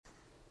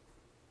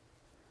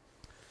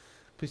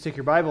Please take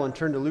your Bible and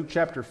turn to Luke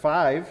chapter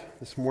 5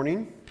 this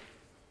morning.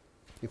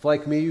 If,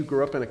 like me, you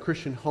grew up in a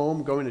Christian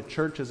home, going to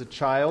church as a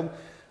child,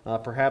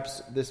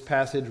 perhaps this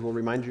passage will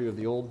remind you of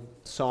the old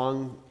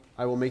song,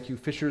 I will make you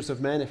fishers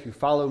of men if you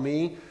follow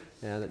me,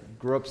 and that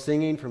grew up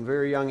singing from a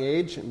very young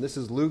age. And this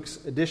is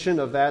Luke's edition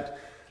of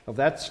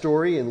that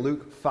story in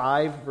Luke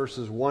 5,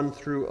 verses 1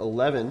 through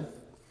 11.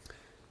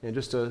 And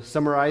just to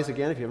summarize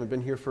again, if you haven't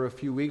been here for a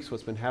few weeks,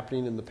 what's been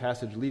happening in the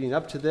passage leading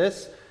up to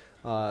this,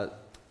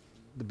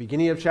 the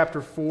beginning of chapter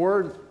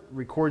 4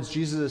 records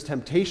Jesus'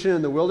 temptation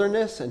in the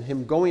wilderness and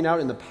him going out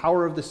in the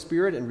power of the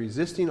Spirit and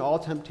resisting all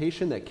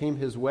temptation that came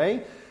his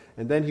way.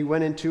 And then he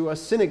went into a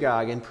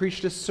synagogue and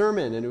preached a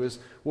sermon, and it was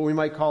what we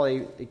might call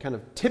a kind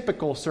of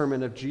typical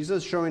sermon of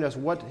Jesus, showing us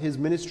what his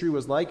ministry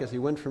was like as he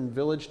went from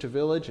village to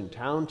village and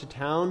town to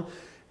town,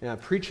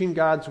 preaching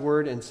God's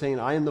word and saying,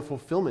 I am the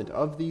fulfillment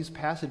of these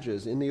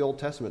passages in the Old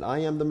Testament. I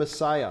am the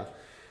Messiah.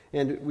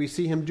 And we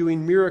see him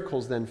doing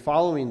miracles then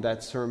following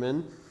that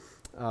sermon,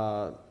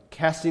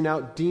 casting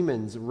out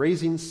demons,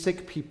 raising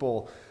sick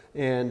people,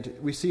 and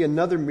we see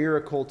another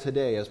miracle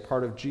today as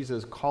part of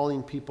Jesus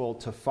calling people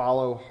to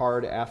follow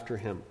hard after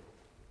him.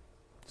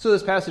 So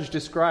this passage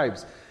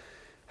describes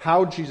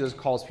how Jesus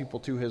calls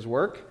people to his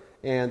work,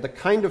 and the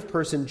kind of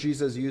person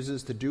Jesus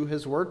uses to do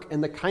his work,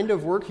 and the kind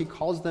of work he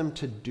calls them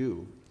to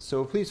do.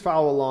 So please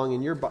follow along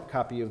in your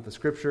copy of the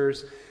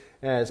Scriptures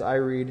as I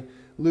read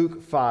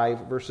Luke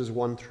 5, verses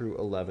 1 through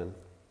 11.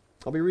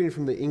 I'll be reading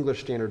from the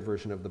English Standard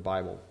Version of the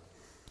Bible.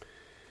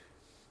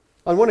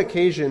 On one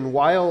occasion,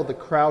 while the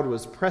crowd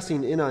was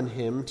pressing in on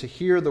him to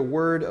hear the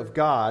word of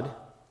God,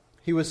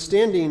 he was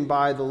standing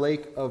by the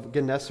lake of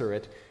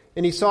Gennesaret,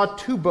 and he saw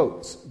two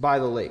boats by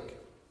the lake.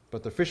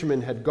 But the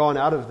fishermen had gone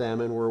out of them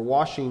and were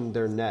washing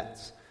their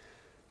nets.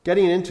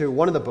 Getting into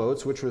one of the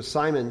boats, which was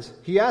Simon's,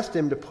 he asked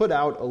him to put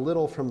out a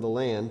little from the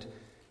land,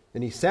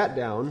 and he sat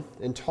down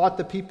and taught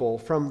the people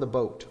from the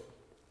boat.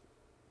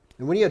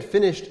 And when he had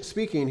finished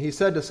speaking, he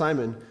said to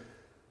Simon,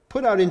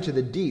 Put out into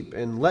the deep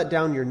and let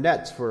down your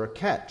nets for a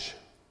catch.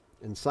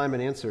 And Simon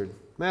answered,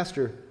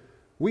 Master,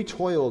 we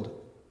toiled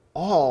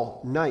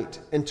all night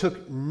and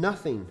took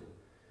nothing.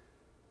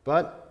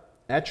 But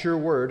at your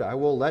word I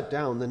will let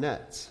down the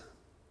nets.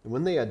 And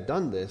when they had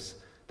done this,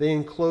 they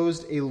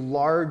enclosed a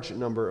large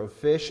number of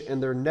fish,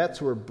 and their nets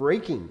were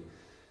breaking.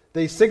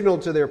 They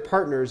signaled to their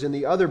partners in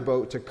the other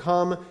boat to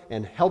come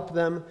and help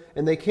them,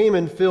 and they came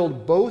and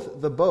filled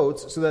both the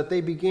boats so that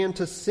they began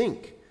to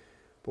sink.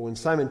 But when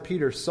Simon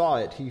Peter saw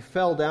it, he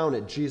fell down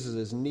at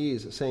Jesus'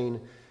 knees, saying,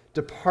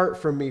 Depart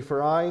from me,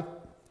 for I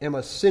am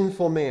a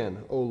sinful man,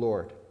 O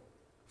Lord.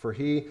 For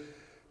he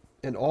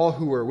and all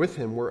who were with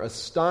him were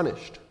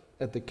astonished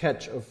at the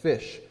catch of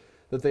fish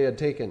that they had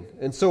taken.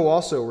 And so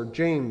also were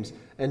James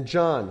and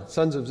John,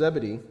 sons of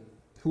Zebedee,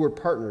 who were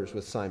partners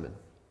with Simon.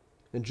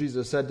 And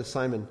Jesus said to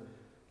Simon,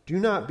 Do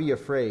not be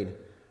afraid.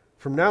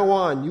 From now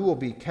on you will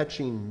be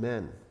catching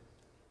men.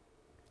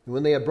 And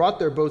when they had brought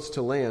their boats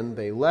to land,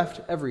 they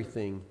left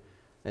everything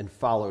and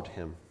followed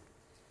him.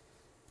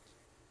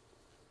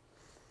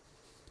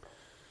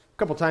 A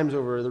couple times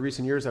over the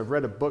recent years, I've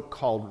read a book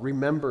called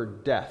Remember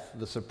Death,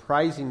 The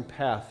Surprising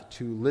Path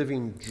to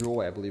Living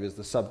Joy, I believe is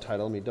the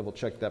subtitle. Let me double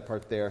check that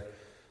part there.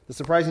 The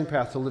Surprising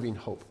Path to Living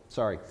Hope.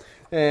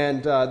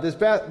 And this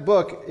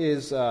book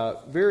is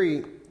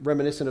very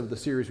reminiscent of the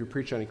series we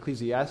preached on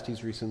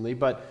Ecclesiastes recently.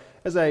 But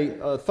as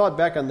I thought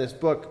back on this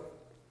book,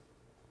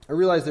 I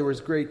realized there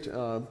was great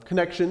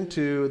connection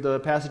to the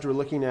passage we're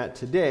looking at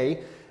today.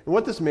 And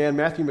what this man,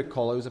 Matthew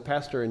McCullough, who's a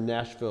pastor in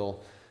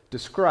Nashville,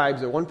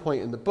 describes at one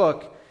point in the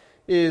book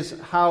is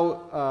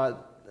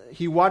how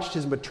he watched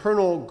his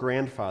maternal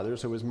grandfather,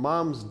 so his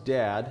mom's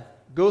dad,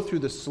 go through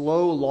the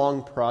slow,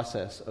 long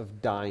process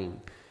of dying.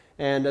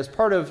 And as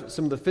part of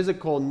some of the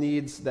physical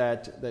needs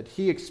that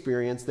he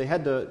experienced, they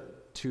had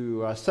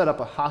to set up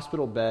a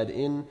hospital bed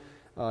in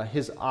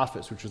his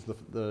office, which was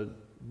the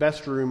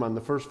best room on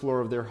the first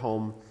floor of their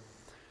home,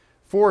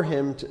 for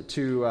him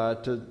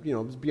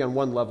to be on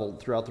one level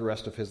throughout the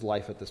rest of his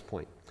life at this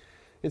point.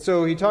 And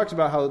so he talks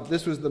about how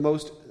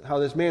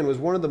this man was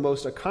one of the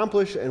most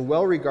accomplished and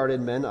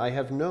well-regarded men I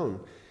have known.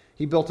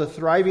 He built a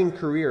thriving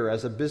career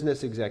as a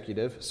business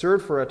executive,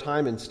 served for a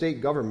time in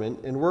state government,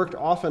 and worked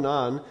off and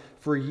on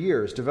for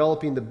years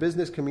developing the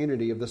business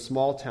community of the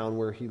small town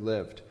where he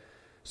lived.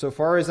 So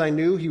far as I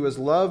knew, he was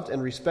loved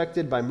and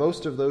respected by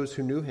most of those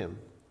who knew him.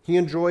 He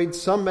enjoyed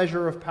some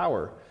measure of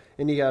power,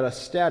 and he had a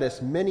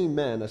status many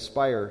men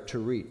aspire to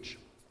reach.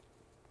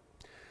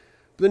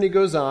 But then he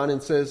goes on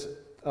and says,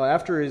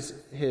 after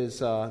his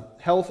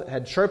health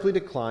had sharply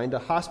declined, a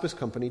hospice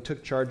company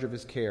took charge of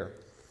his care.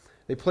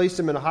 They placed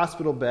him in a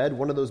hospital bed,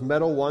 one of those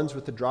metal ones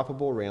with the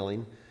droppable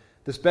railing.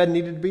 This bed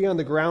needed to be on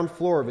the ground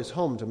floor of his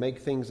home to make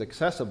things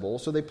accessible,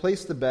 so they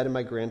placed the bed in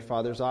my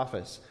grandfather's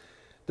office.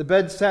 The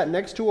bed sat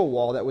next to a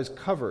wall that was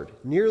covered,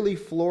 nearly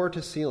floor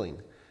to ceiling,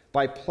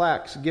 by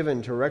plaques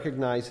given to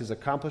recognize his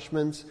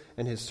accomplishments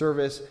and his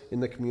service in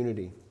the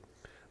community.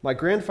 My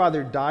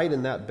grandfather died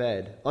in that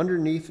bed,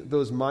 underneath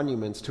those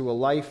monuments to a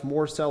life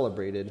more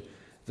celebrated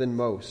than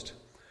most.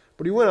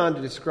 But he went on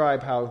to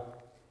describe how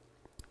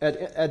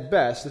At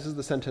best, this is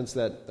the sentence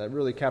that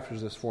really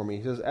captures this for me.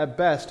 He says, at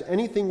best,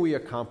 anything we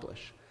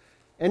accomplish,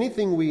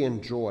 anything we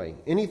enjoy,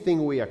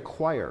 anything we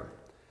acquire,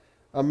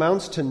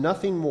 amounts to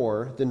nothing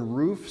more than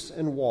roofs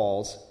and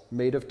walls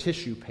made of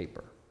tissue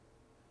paper.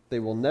 They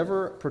will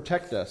never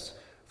protect us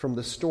from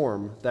the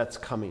storm that's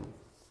coming.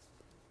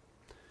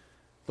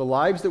 The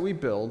lives that we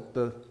build,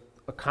 the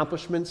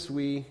accomplishments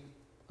we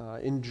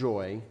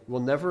enjoy,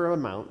 will never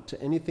amount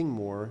to anything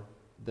more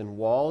than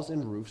walls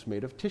and roofs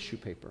made of tissue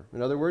paper.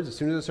 In other words, as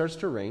soon as it starts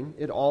to rain,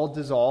 it all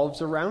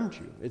dissolves around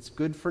you. It's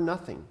good for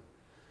nothing.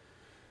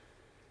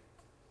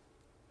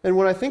 And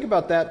when I think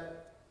about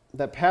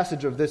that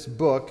passage of this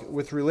book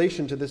with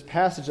relation to this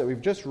passage that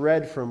we've just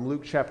read from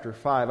Luke chapter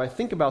 5, I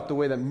think about the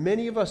way that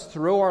many of us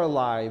throw our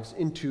lives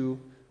into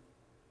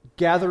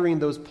gathering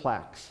those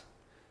plaques,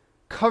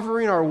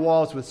 covering our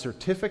walls with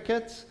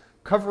certificates,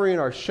 covering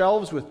our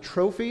shelves with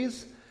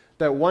trophies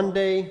that one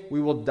day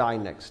we will die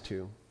next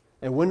to.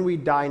 And when we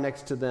die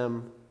next to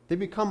them, they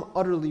become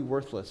utterly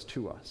worthless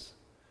to us.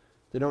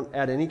 They don't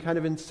add any kind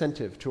of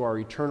incentive to our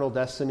eternal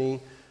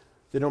destiny.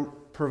 They don't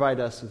provide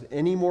us with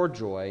any more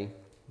joy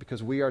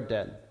because we are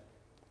dead.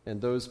 And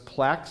those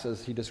plaques,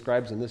 as he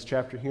describes in this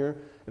chapter here,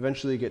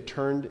 eventually get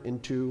turned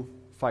into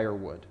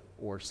firewood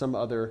or some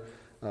other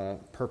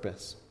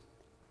purpose.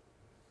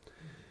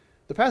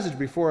 The passage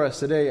before us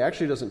today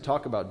actually doesn't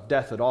talk about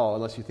death at all,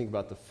 unless you think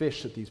about the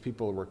fish that these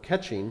people were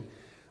catching.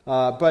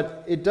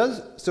 But it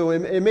does, so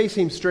it may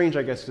seem strange,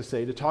 I guess, to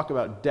say, to talk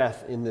about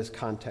death in this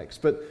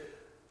context. But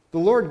the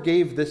Lord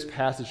gave this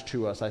passage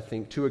to us, I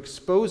think, to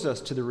expose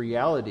us to the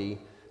reality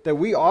that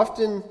we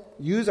often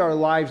use our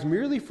lives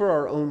merely for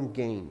our own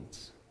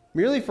gains,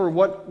 merely for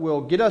what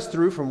will get us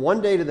through from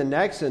one day to the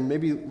next and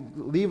maybe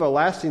leave a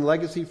lasting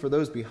legacy for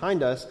those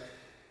behind us.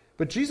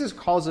 But Jesus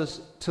calls us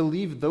to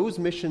leave those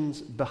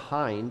missions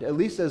behind, at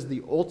least as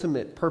the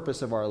ultimate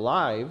purpose of our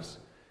lives,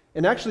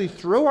 and actually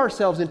throw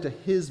ourselves into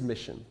his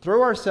mission,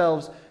 throw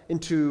ourselves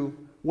into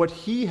what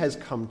he has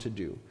come to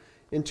do,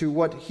 into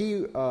what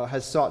he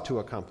has sought to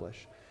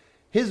accomplish.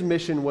 His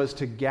mission was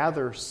to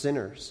gather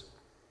sinners.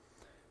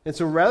 And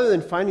so rather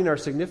than finding our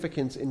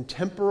significance in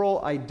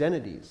temporal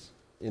identities,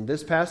 in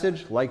this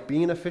passage, like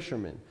being a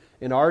fisherman,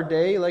 in our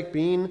day, like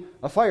being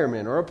a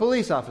fireman or a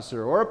police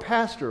officer or a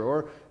pastor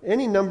or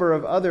any number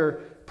of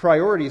other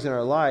priorities in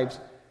our lives,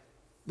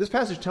 this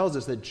passage tells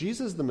us that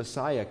Jesus the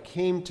Messiah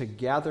came to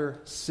gather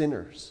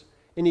sinners,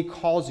 and he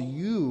calls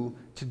you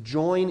to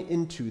join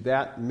into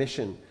that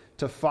mission,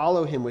 to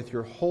follow him with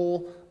your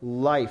whole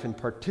life and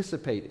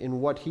participate in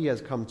what he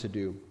has come to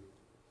do.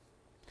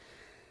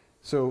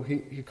 So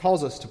he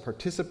calls us to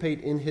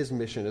participate in his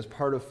mission as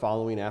part of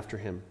following after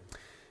him.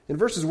 In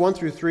verses 1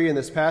 through 3 in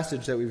this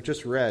passage that we've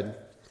just read,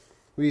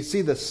 we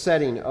see the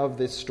setting of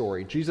this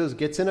story. Jesus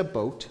gets in a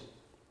boat.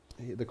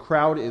 The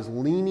crowd is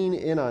leaning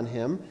in on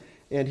him,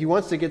 and he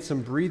wants to get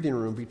some breathing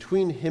room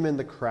between him and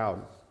the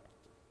crowd.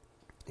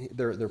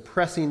 They're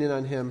pressing in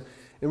on him.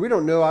 And we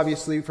don't know,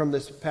 obviously, from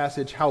this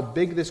passage how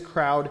big this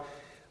crowd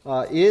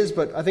is,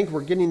 but I think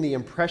we're getting the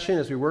impression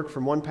as we work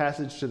from one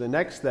passage to the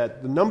next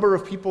that the number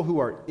of people who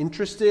are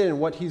interested in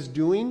what he's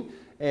doing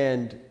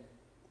and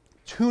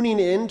tuning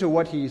in to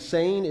what he's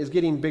saying is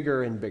getting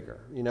bigger and bigger.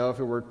 You know, if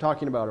we're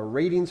talking about a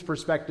ratings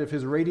perspective,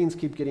 his ratings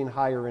keep getting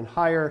higher and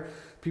higher.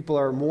 People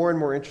are more and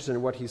more interested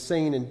in what he's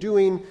saying and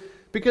doing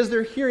because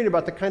they're hearing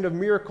about the kind of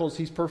miracles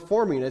he's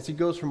performing as he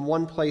goes from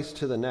one place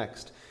to the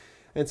next.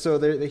 And so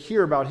they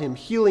hear about him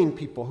healing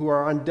people who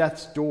are on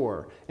death's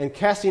door and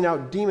casting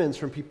out demons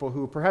from people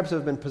who perhaps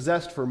have been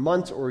possessed for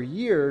months or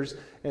years,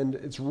 and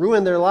it's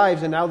ruined their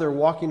lives, and now they're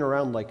walking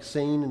around like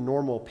sane and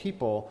normal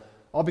people,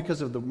 all because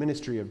of the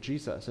ministry of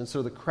Jesus. And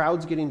so the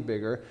crowd's getting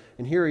bigger,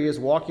 and here he is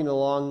walking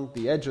along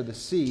the edge of the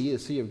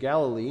Sea of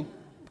Galilee,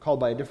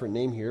 called by a different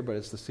name here, but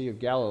it's the Sea of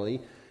Galilee.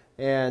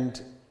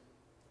 And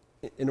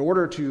in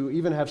order to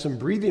even have some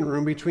breathing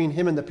room between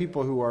him and the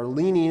people who are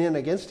leaning in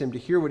against him to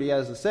hear what he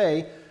has to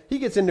say, he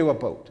gets into a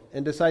boat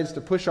and decides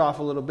to push off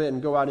a little bit and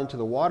go out into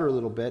the water a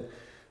little bit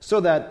so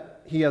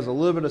that he has a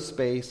little bit of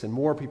space and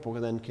more people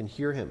then can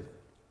hear him.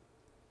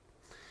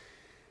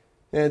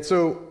 And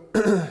so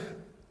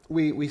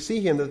we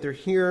see him that they're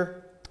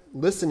here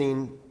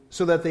listening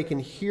so that they can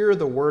hear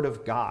the word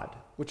of God,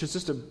 which is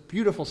just a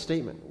beautiful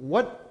statement.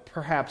 What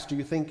perhaps do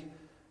you think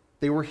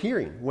they were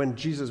hearing when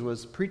Jesus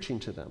was preaching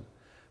to them?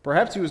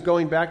 Perhaps he was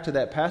going back to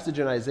that passage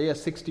in Isaiah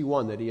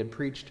 61 that he had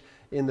preached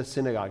in the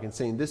synagogue and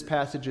saying, this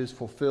passage is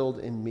fulfilled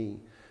in me.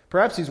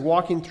 Perhaps he's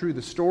walking through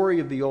the story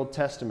of the Old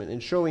Testament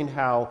and showing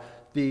how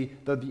the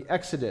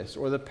Exodus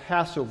or the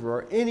Passover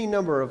or any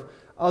number of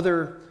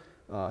other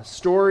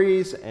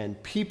stories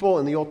and people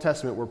in the Old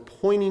Testament were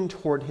pointing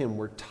toward him,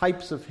 were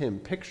types of him,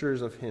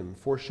 pictures of him,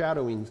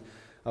 foreshadowings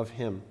of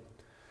him.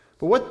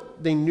 But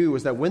what they knew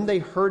was that when they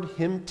heard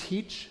him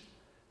teach,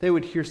 they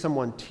would hear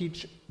someone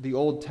teach the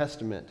Old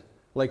Testament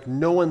like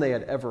no one they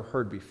had ever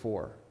heard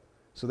before.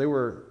 So they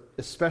were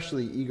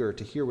especially eager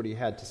to hear what he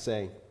had to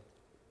say.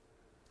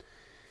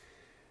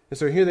 And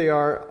so here they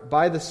are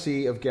by the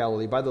Sea of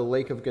Galilee, by the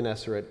Lake of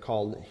Gennesaret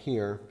called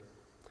here.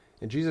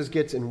 And Jesus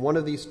gets in one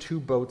of these two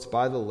boats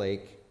by the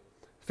lake.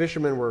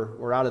 Fishermen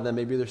were out of them.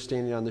 Maybe they're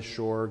standing on the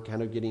shore,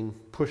 kind of getting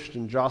pushed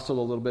and jostled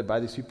a little bit by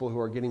these people who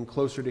are getting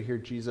closer to hear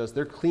Jesus.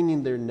 They're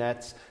cleaning their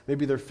nets.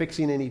 Maybe they're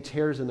fixing any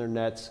tears in their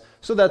nets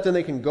so that then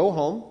they can go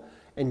home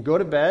and go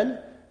to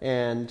bed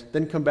and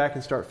then come back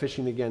and start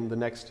fishing again the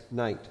next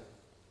night.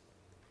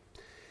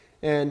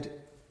 And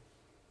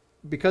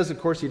because, of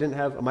course, he didn't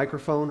have a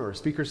microphone or a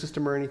speaker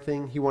system or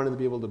anything, he wanted to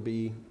be able to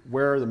be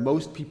where the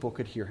most people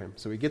could hear him.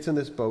 So he gets in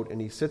this boat and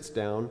he sits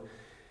down.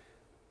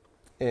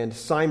 And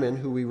Simon,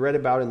 who we read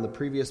about in the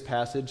previous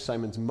passage,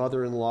 Simon's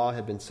mother-in-law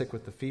had been sick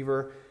with the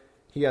fever.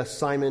 He asked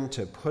Simon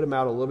to put him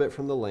out a little bit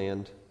from the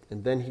land,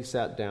 and then he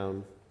sat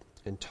down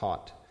and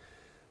taught.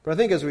 But I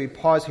think as we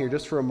pause here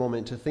just for a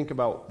moment to think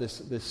about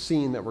this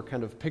scene that we're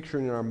kind of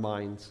picturing in our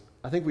minds,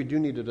 I think we do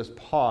need to just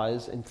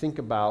pause and think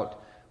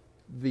about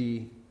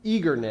the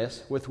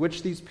eagerness with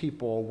which these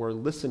people were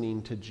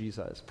listening to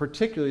Jesus,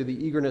 particularly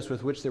the eagerness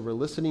with which they were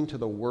listening to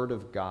the Word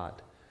of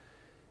God.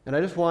 And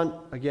I just want,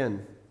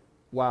 again,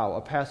 wow,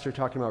 a pastor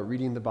talking about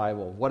reading the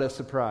Bible. What a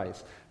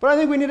surprise. But I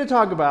think we need to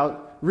talk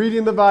about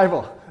reading the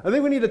Bible. I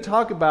think we need to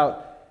talk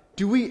about,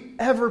 do we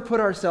ever put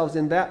ourselves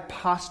in that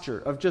posture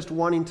of just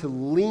wanting to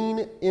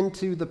lean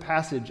into the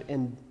passage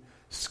and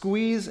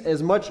squeeze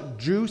as much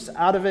juice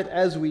out of it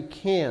as we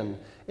can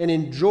and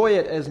enjoy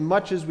it as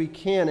much as we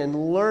can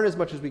and learn as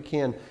much as we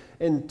can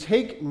and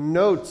take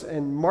notes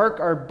and mark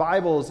our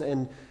Bibles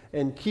and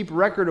keep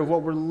record of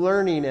what we're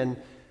learning and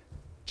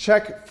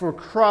check for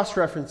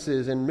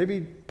cross-references and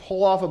maybe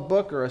pull off a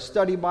book or a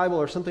study Bible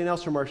or something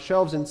else from our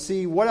shelves and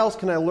see what else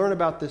can I learn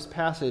about this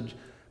passage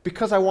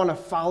because I want to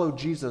follow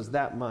Jesus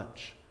that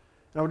much.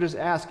 And I would just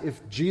ask,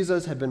 if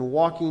Jesus had been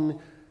walking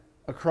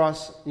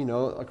across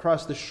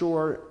the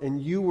shore and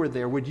you were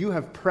there, would you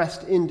have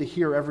pressed in to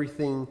hear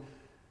everything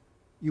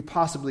you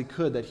possibly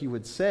could that he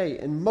would say?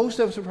 And most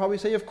of us would probably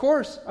say, of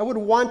course, I would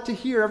want to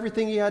hear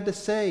everything he had to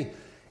say.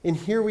 And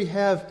here we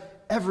have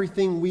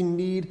everything we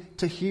need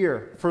to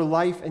hear for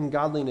life and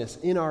godliness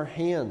in our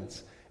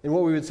hands. And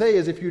what we would say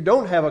is, if you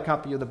don't have a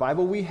copy of the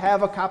Bible, we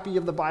have a copy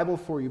of the Bible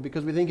for you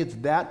because we think it's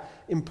that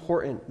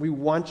important. We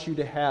want you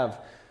to have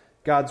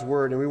God's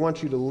Word and we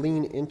want you to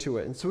lean into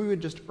it. And so we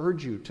would just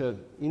urge you to,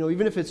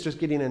 even if it's just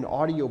getting an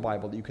audio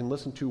Bible that you can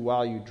listen to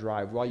while you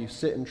drive, while you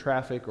sit in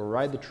traffic or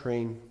ride the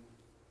train,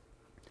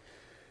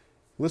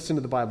 listen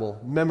to the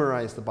Bible,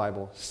 memorize the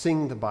Bible,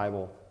 sing the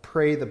Bible,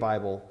 pray the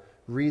Bible,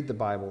 read the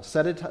Bible.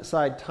 Set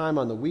aside time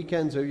on the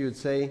weekends, or you would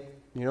say,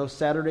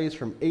 Saturdays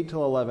from 8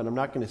 till 11, I'm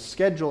not going to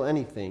schedule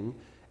anything,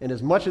 and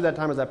as much of that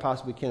time as I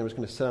possibly can, I'm just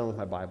going to sit down with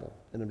my Bible,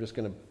 and I'm just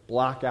going to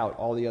block out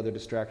all the other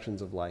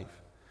distractions of life.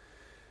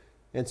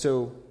 And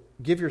so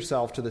give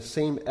yourself to the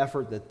same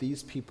effort that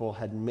these people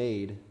had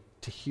made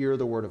to hear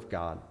the Word of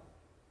God.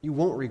 You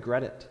won't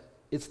regret it.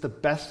 It's the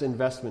best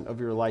investment of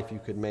your life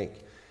you could make,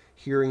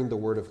 hearing the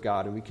Word of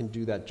God, and we can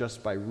do that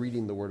just by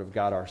reading the Word of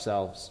God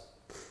ourselves.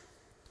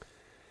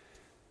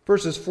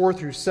 Verses 4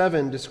 through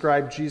 7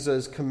 describe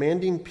Jesus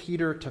commanding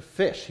Peter to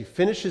fish. He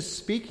finishes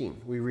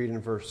speaking, we read in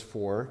verse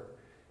 4,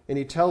 and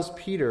he tells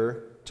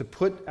Peter to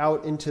put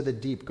out into the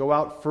deep, go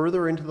out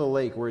further into the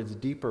lake where it's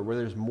deeper, where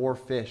there's more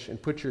fish,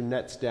 and put your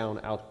nets down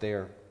out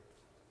there.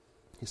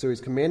 So he's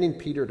commanding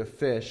Peter to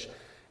fish,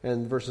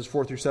 and verses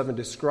 4 through 7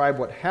 describe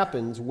what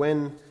happens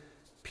when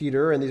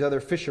Peter and these other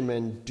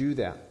fishermen do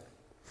that.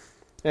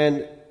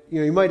 And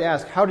you might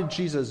ask, how did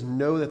Jesus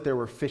know that there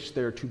were fish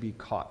there to be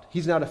caught?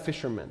 He's not a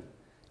fisherman.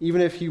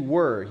 Even if he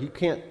were, he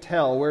can't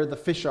tell where the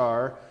fish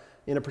are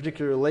in a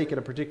particular lake at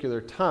a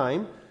particular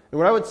time. And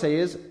what I would say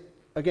is,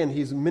 again,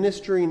 he's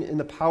ministering in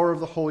the power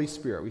of the Holy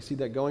Spirit. We see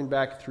that going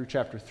back through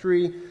chapter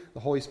 3, the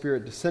Holy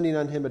Spirit descending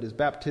on him at his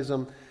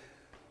baptism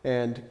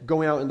and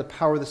going out in the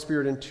power of the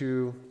Spirit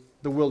into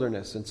the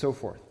wilderness and so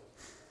forth.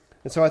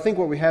 And so I think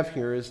what we have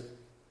here is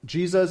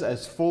Jesus,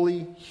 as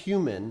fully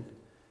human,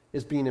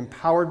 is being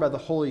empowered by the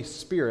Holy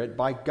Spirit,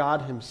 by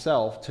God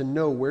himself, to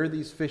know where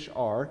these fish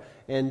are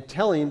and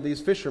telling these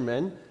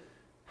fishermen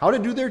how to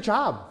do their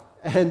job.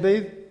 And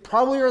they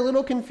probably are a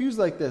little confused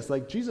like this.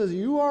 Like, Jesus,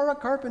 you are a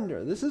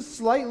carpenter. This is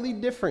slightly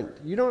different.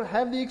 You don't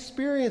have the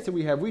experience that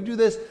we have. We do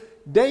this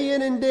day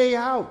in and day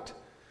out.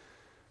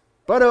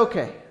 But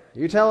okay,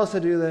 you tell us to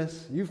do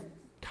this. You've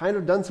kind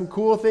of done some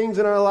cool things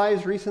in our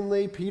lives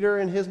recently. Peter,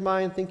 in his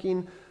mind,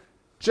 thinking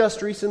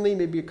just recently,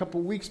 maybe a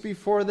couple weeks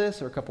before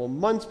this, or a couple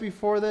months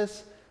before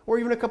this, or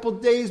even a couple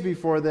days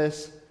before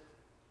this,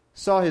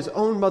 saw his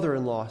own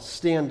mother-in-law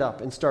stand up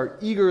and start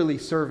eagerly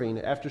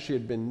serving after she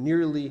had been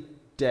nearly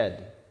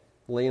dead,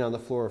 laying on the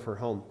floor of her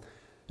home.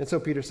 And so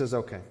Peter says,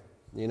 okay,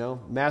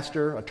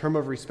 Master, a term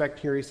of respect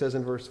here, he says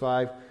in verse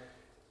 5,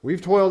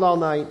 we've toiled all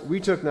night, we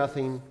took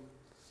nothing,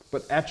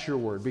 but at your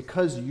word,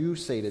 because you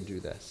say to do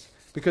this,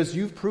 because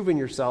you've proven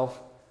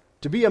yourself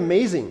to be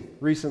amazing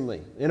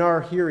recently in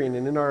our hearing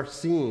and in our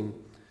seeing,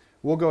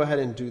 we'll go ahead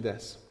and do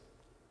this.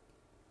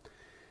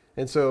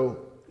 And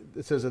so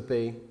it says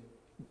that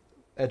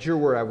at your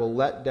word, I will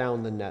let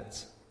down the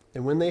nets.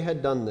 And when they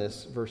had done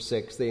this, verse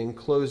 6, they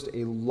enclosed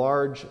a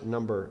large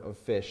number of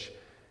fish,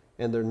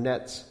 and their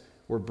nets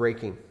were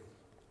breaking.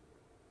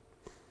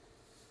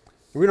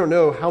 We don't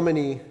know how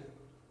many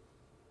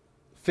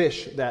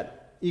fish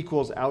that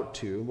equals out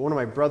to. One of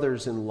my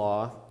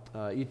brothers-in-law,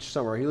 each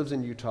summer, he lives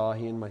in Utah.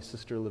 He and my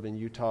sister live in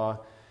Utah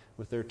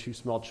with their 2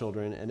 small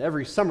children. And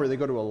every summer they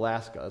go to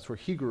Alaska. That's where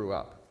he grew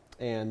up.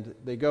 And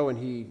they go and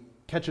he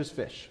catches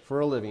fish for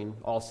a living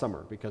all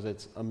summer because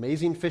it's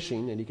amazing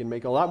fishing, and he can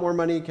make a lot more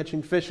money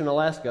catching fish in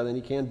Alaska than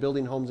he can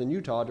building homes in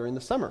Utah during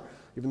the summer,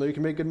 even though you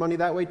can make good money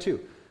that way too.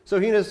 So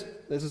this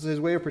is his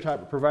way of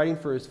providing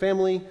for his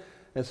family,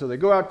 and so they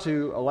go out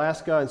to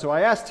Alaska. And so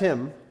I asked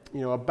him,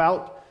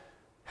 about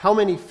how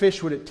many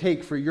fish would it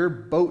take for your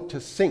boat to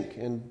sink,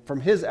 and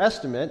from his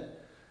estimate,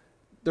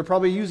 they're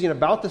probably using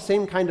about the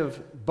same kind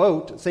of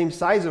boat, same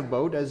size of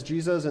boat as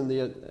Jesus and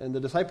the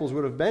disciples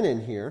would have been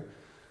in here.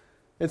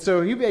 And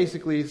so he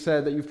basically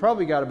said that you've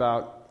probably got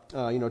about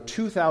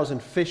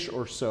 2,000 fish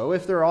or so.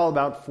 If they're all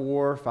about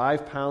 4 or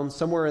 5 pounds,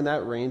 somewhere in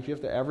that range, you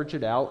have to average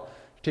it out,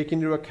 take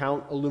into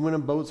account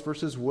aluminum boats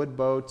versus wood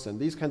boats and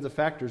these kinds of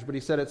factors. But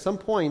he said at some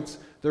points,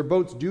 their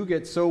boats do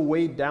get so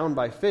weighed down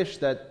by fish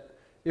that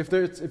if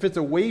it's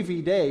a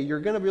wavy day, you're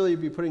going to really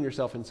be putting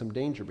yourself in some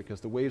danger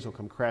because the waves will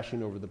come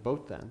crashing over the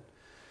boat then.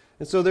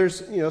 And so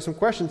there's some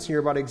questions here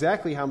about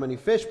exactly how many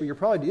fish, but you're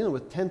probably dealing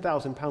with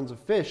 10,000 pounds of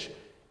fish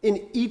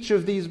in each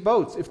of these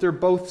boats if they're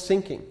both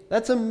sinking.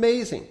 That's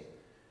amazing.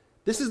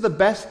 This is the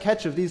best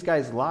catch of these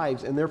guys'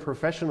 lives, and they're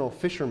professional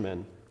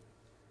fishermen.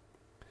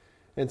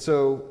 And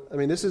so,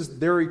 this is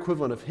their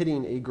equivalent of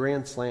hitting a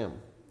grand slam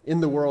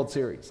in the World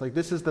Series.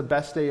 This is the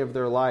best day of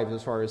their lives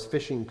as far as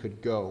fishing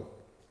could go.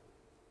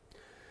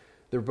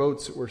 Their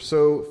boats were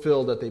so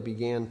filled that they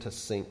began to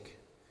sink.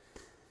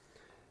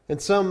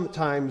 And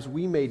sometimes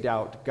we may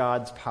doubt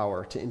God's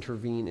power to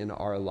intervene in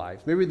our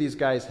lives. Maybe these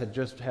guys had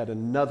just had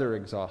another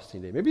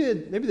exhausting day. Maybe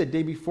the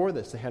day before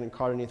this they hadn't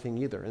caught anything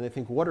either. And they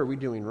think, what are we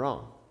doing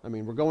wrong?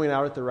 We're going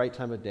out at the right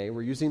time of day.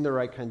 We're using the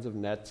right kinds of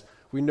nets.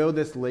 We know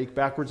this lake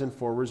backwards and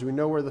forwards. We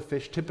know where the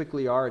fish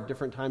typically are at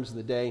different times of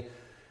the day.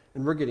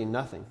 And we're getting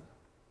nothing.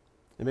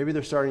 And maybe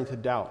they're starting to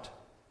doubt,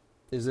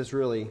 is this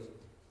really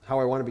how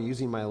I want to be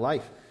using my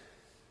life?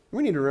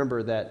 We need to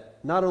remember that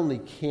not only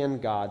can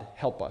God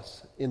help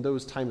us in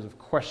those times of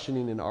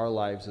questioning in our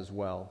lives as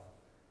well,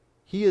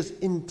 He is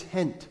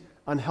intent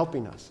on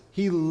helping us.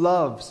 He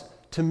loves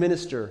to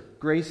minister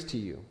grace to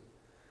you.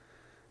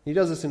 He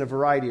does this in a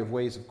variety of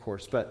ways, of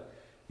course, but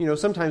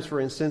sometimes, for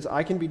instance,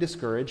 I can be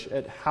discouraged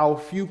at how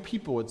few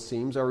people, it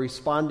seems, are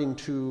responding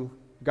to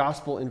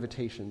gospel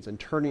invitations and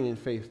turning in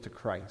faith to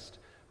Christ,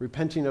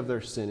 repenting of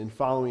their sin and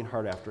following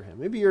hard after Him.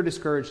 Maybe you're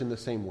discouraged in the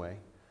same way.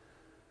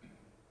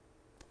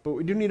 But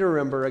we do need to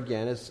remember,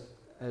 again,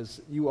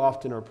 as you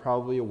often are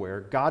probably aware,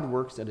 God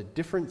works at a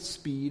different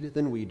speed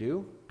than we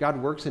do. God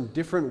works in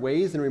different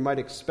ways than we might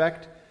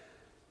expect.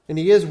 And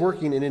He is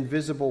working in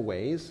invisible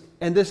ways.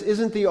 And this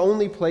isn't the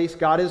only place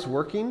God is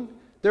working.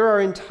 There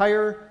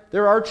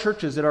are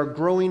churches that are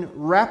growing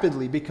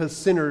rapidly because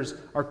sinners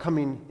are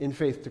coming in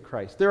faith to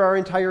Christ. There are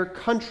entire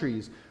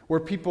countries where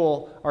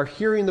people are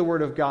hearing the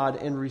Word of God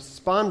and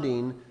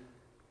responding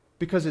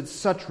because it's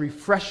such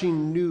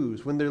refreshing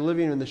news when they're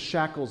living in the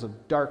shackles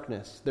of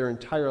darkness their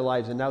entire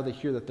lives, and now they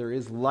hear that there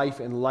is life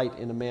and light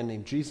in a man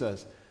named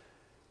Jesus.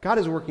 God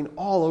is working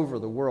all over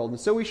the world, and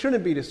so we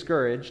shouldn't be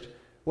discouraged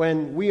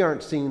when we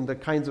aren't seeing the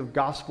kinds of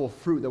gospel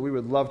fruit that we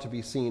would love to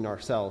be seeing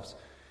ourselves.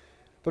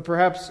 But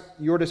perhaps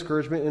your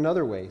discouragement in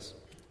other ways.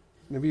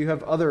 Maybe you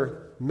have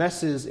other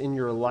messes in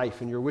your life,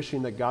 and you're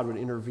wishing that God would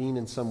intervene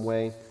in some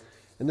way.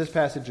 And this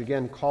passage,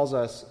 again, calls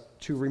us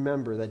to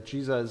remember that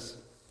Jesus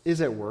is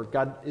at work.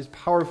 God is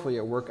powerfully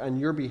at work on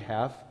your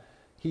behalf.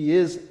 He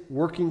is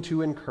working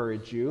to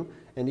encourage you,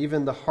 and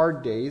even the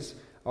hard days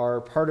are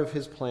part of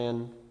His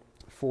plan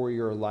for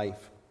your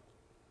life.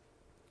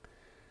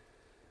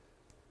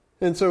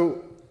 And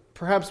so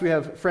perhaps we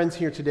have friends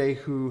here today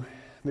who,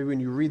 maybe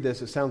when you read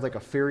this, it sounds like a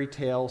fairy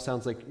tale,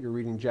 sounds like you're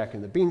reading Jack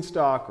and the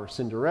Beanstalk or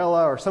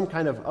Cinderella or some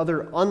kind of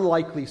other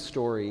unlikely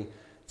story.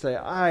 Say,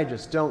 I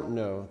just don't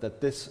know that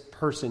this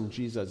person,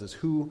 Jesus, is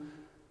who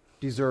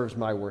deserves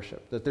my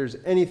worship, that there's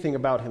anything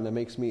about Him that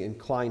makes me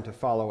inclined to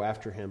follow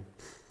after Him.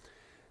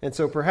 And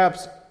so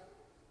perhaps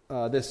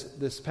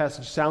this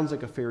passage sounds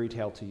like a fairy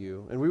tale to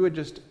you, and we would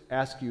just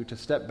ask you to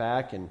step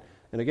back and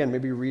again,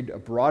 maybe read a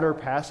broader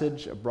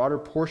passage, a broader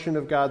portion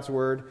of God's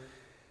Word,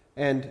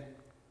 and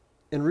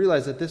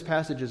realize that this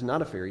passage is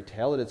not a fairy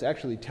tale, that it's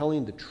actually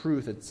telling the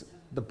truth.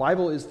 The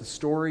Bible is the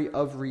story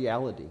of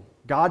reality.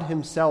 God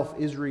Himself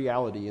is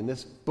reality, and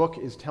this book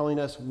is telling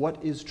us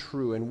what is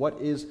true and what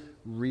is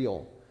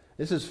real.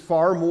 This is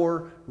far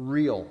more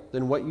real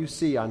than what you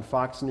see on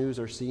Fox News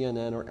or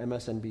CNN or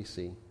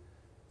MSNBC.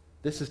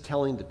 This is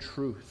telling the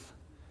truth.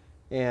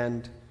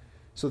 And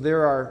so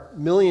there are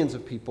millions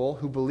of people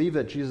who believe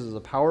that Jesus is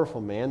a powerful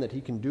man, that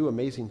He can do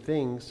amazing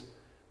things,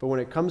 but when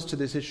it comes to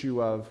this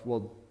issue of,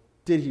 well,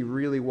 did He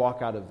really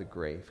walk out of the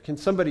grave? Can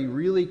somebody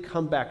really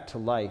come back to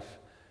life?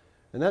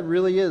 And that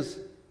really is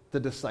the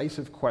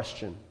decisive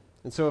question.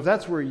 And so if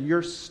that's where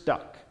you're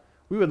stuck,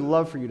 we would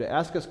love for you to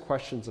ask us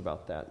questions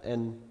about that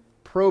and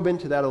probe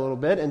into that a little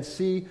bit and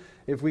see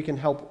if we can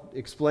help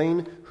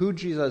explain who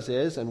Jesus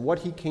is and what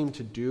he came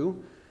to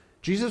do,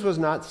 Jesus was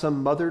not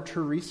some Mother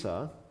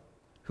Teresa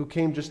who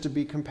came just to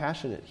be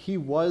compassionate. He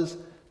was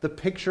the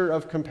picture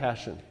of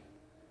compassion.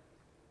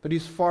 But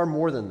he's far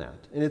more than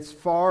that. And it's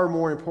far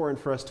more important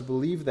for us to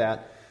believe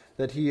that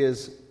he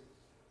is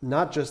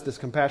not just this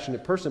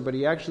compassionate person, but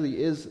he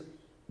actually is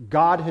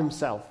God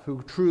himself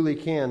who truly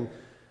can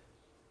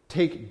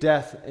take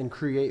death and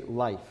create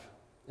life.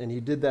 And he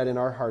did that in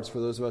our hearts for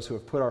those of us who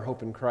have put our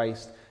hope in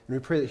Christ. And we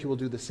pray that he will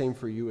do the same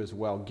for you as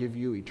well, give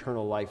you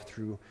eternal life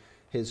through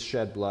his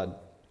shed blood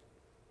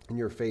and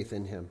your faith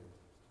in him.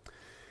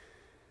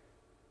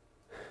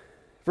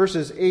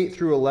 Verses 8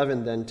 through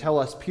 11 then tell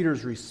us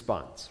Peter's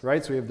response,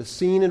 right? So we have the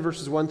scene in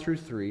verses 1 through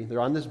 3. They're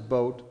on this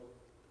boat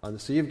on the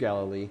Sea of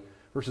Galilee.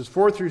 Verses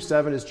 4 through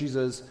 7 is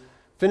Jesus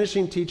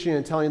finishing teaching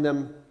and telling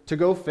them to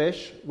go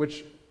fish,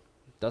 which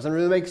doesn't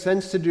really make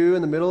sense to do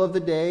in the middle of the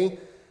day,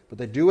 but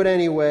they do it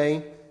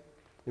anyway.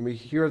 And we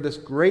hear of this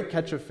great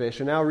catch of fish.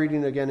 And now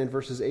reading again in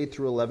verses 8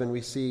 through 11,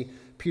 we see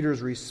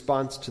Peter's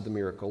response to the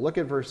miracle. Look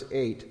at verse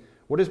 8.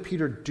 What does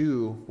Peter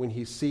do when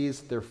he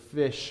sees their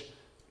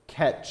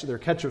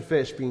catch of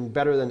fish being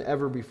better than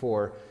ever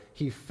before?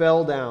 He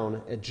fell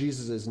down at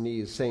Jesus'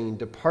 knees, saying,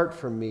 "Depart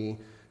from me,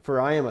 for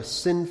I am a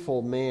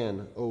sinful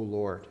man, O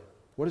Lord."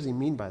 What does he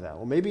mean by that?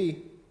 Well,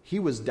 maybe he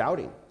was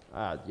doubting.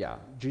 Yeah,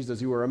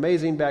 Jesus, you were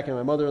amazing back in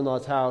my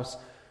mother-in-law's house.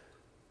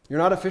 You're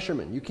not a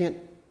fisherman. You can't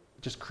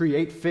just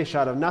create fish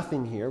out of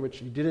nothing here, which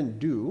he didn't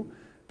do.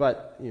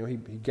 But he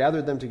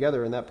gathered them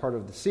together in that part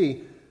of the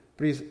sea.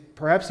 But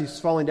perhaps he's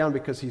falling down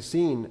because he's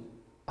seeing,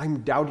 I'm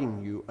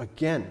doubting you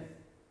again.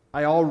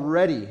 I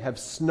already have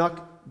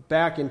snuck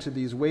back into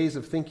these ways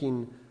of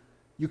thinking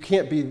you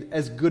can't be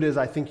as good as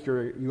I think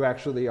you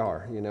actually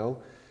are,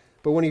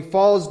 But when he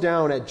falls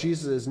down at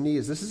Jesus'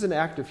 knees, this is an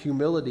act of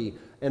humility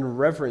and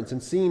reverence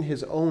and seeing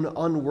his own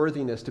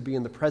unworthiness to be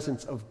in the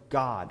presence of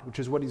God, which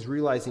is what he's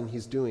realizing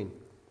he's doing.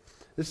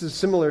 This is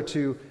similar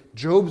to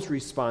Job's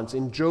response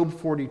in Job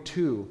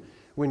 42,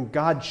 when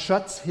God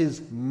shuts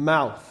his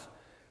mouth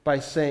by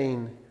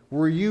saying,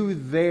 "Were you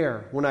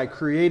there when I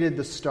created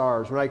the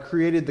stars, when I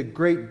created the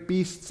great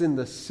beasts in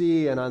the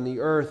sea and on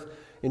the earth?"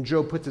 And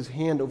Job puts his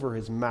hand over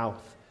his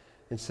mouth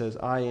and says,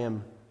 "I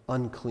am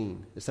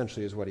unclean,"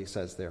 essentially is what he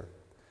says there.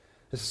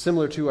 This is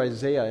similar to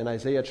Isaiah in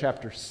Isaiah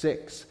chapter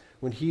 6,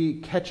 when he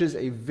catches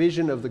a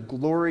vision of the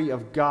glory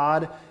of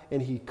God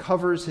and he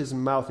covers his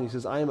mouth and he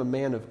says, "I am a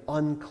man of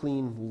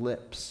unclean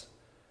lips.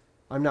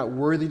 I'm not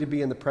worthy to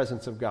be in the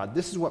presence of God."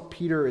 This is what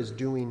Peter is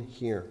doing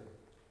here.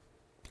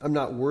 I'm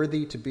not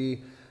worthy to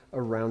be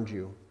around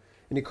you.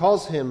 And he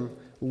calls him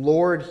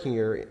Lord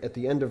here at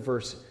the end of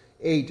verse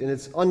 8, and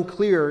it's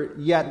unclear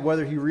yet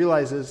whether he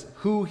realizes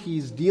who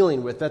he's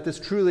dealing with, that this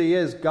truly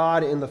is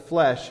God in the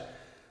flesh,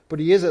 but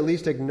he is at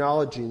least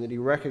acknowledging that he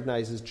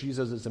recognizes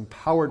Jesus is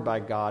empowered by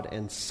God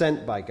and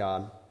sent by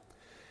God.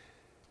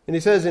 And he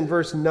says in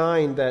verse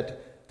 9 that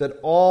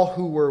all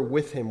who were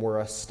with him were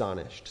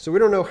astonished. So we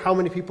don't know how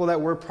many people that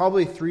were,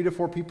 probably 3 to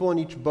 4 people in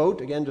each boat.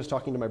 Again, just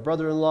talking to my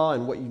brother-in-law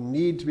and what you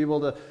need to be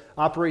able to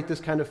operate this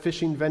kind of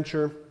fishing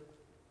venture.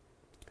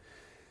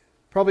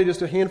 Probably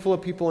just a handful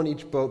of people in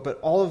each boat, but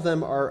all of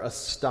them are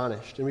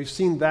astonished. And we've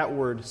seen that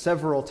word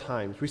several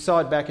times. We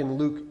saw it back in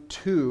Luke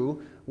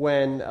 2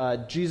 when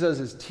Jesus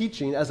is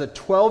teaching. As a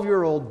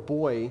 12-year-old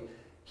boy,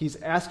 he's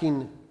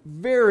asking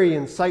very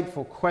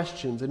insightful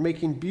questions and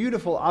making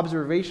beautiful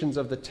observations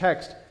of the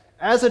text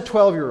as a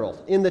 12-year-old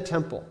in the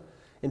temple.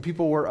 And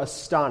people were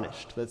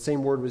astonished. That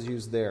same word was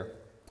used there.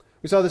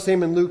 We saw the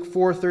same in Luke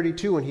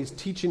 4:32 when he's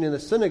teaching in the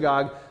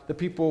synagogue. The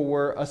people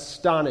were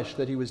astonished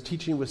that he was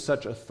teaching with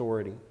such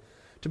authority.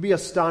 To be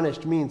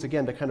astonished means,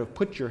 again, to kind of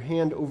put your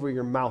hand over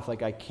your mouth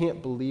like, I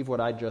can't believe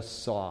what I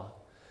just saw.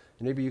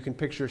 And maybe you can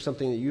picture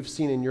something that you've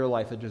seen in your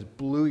life that just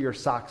blew your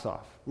socks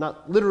off.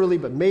 Not literally,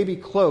 but maybe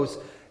close.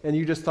 And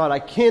you just thought, I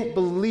can't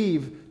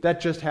believe that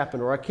just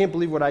happened, or I can't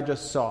believe what I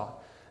just saw.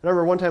 I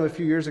remember one time a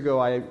few years ago,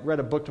 I read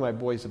a book to my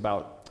boys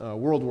about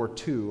World War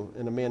II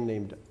and a man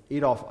named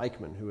Adolf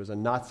Eichmann, who was a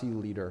Nazi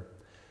leader,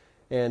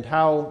 and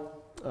how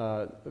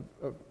a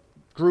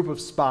group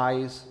of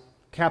spies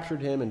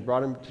captured him and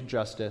brought him to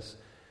justice.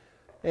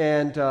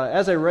 And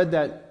as I read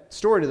that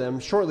story to them,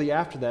 shortly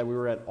after that, we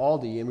were at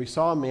Aldi, and we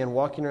saw a man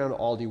walking around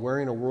Aldi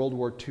wearing a World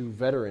War II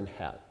veteran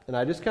hat. And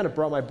I just kind of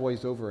brought my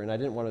boys over, and I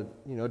didn't want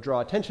to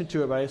draw attention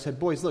to it, but I said,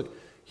 "Boys, look,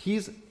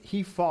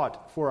 he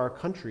fought for our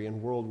country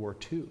in World War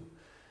II."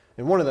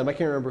 And one of them, I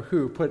can't remember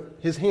who, put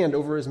his hand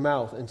over his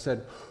mouth and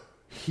said,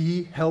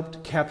 "He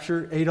helped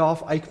capture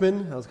Adolf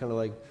Eichmann?" I was kind of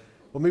like,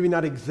 well, maybe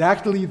not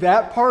exactly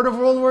that part of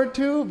World War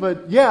II,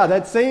 but yeah,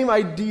 that same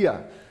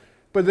idea.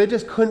 But they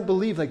just couldn't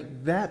believe,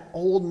 like, that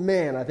old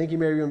man, I think he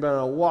may have even been on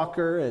a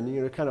walker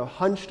and, kind of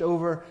hunched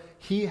over,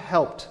 he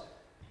helped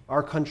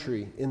our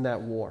country in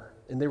that war.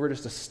 And they were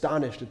just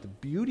astonished at the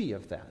beauty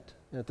of that,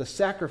 and at the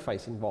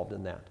sacrifice involved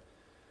in that.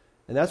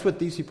 And that's what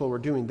these people were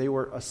doing. They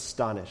were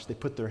astonished. They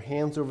put their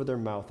hands over their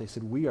mouth. They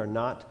said, "We are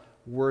not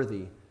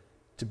worthy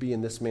to be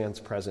in this man's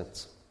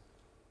presence."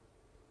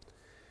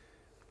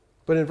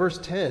 But in verse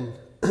 10,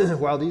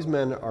 while these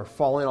men are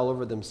falling all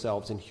over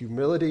themselves in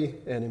humility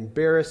and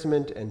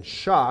embarrassment and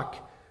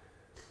shock,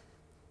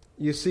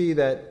 you see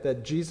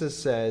that Jesus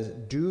says,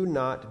 do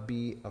not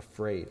be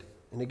afraid.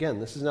 And again,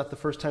 this is not the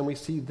first time we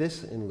see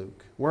this in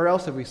Luke. Where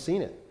else have we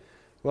seen it?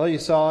 Well, you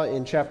saw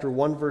in chapter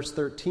 1, verse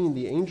 13,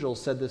 the angel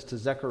said this to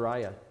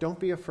Zechariah, don't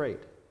be afraid.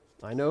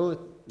 I know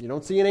you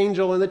don't see an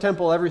angel in the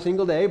temple every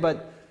single day,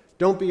 but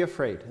don't be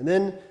afraid. And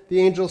then the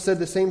angel said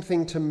the same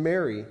thing to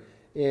Mary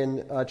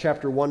in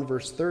chapter 1,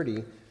 verse 30.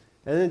 And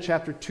then in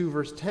chapter 2,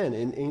 verse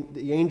 10,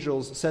 the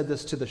angels said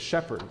this to the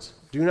shepherds,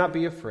 do not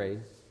be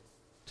afraid.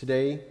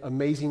 Today,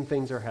 amazing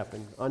things are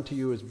happening. Unto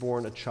you is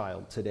born a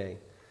child today.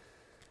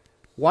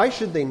 Why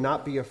should they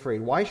not be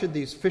afraid? Why should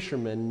these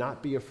fishermen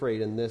not be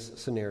afraid in this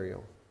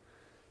scenario?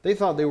 They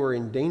thought they were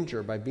in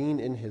danger by being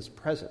in his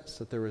presence,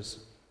 that there was,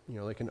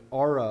 like an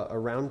aura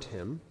around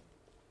him.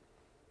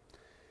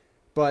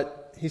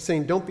 But he's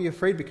saying, don't be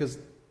afraid because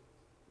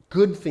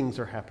good things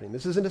are happening.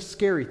 This isn't a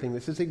scary thing.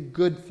 This is a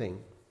good thing.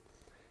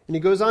 And he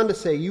goes on to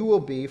say, you will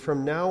be,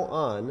 from now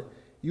on,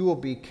 you will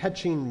be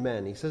catching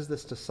men. He says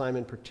this to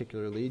Simon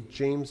particularly.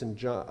 James and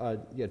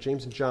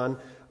John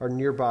are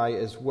nearby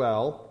as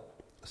well,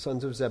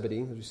 sons of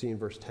Zebedee, as you see in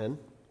verse 10.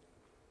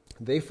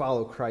 They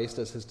follow Christ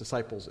as his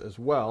disciples as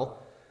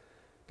well.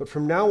 But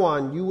from now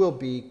on, you will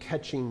be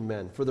catching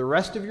men. For the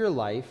rest of your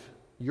life,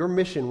 your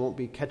mission won't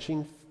be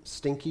catching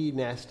stinky,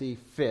 nasty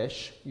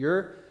fish.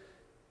 Your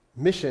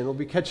mission will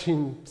be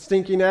catching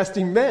stinky,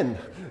 nasty men,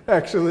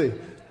 actually.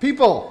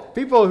 People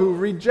who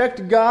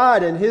reject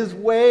God and his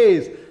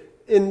ways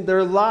in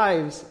their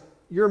lives.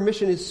 Your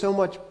mission is so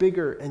much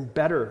bigger and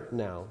better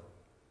now.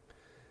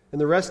 And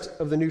the rest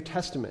of the New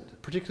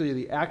Testament, particularly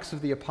the Acts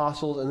of the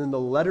Apostles and then the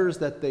letters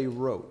that they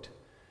wrote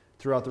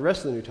throughout the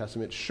rest of the New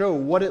Testament, show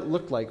what it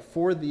looked like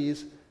for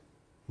these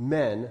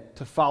men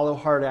to follow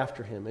hard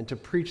after him and to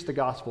preach the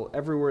gospel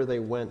everywhere they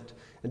went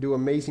and do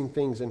amazing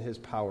things in his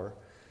power.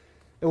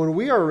 And when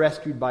we are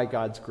rescued by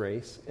God's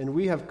grace and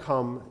we have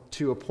come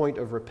to a point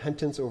of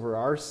repentance over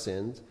our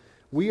sins,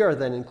 we are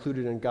then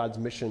included in God's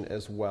mission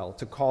as well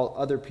to call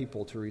other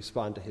people to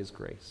respond to his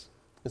grace.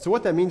 And so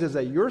what that means is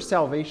that your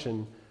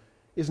salvation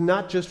is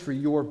not just for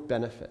your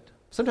benefit.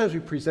 Sometimes we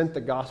present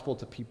the gospel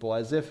to people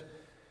as if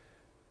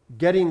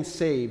getting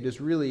saved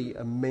is really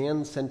a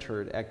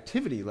man-centered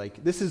activity.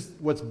 Like, this is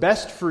what's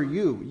best for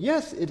you.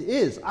 Yes, it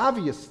is,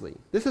 obviously.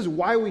 This is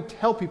why we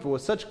tell people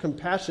with such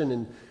compassion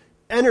and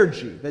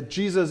energy that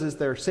Jesus is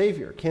their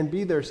Savior, can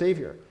be their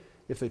Savior,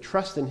 if they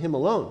trust in him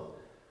alone.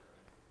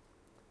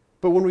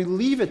 But when we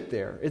leave it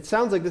there, it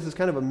sounds like this is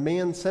kind of a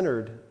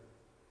man-centered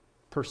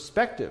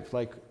perspective.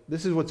 Like,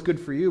 this is what's good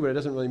for you, but it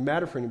doesn't really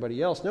matter for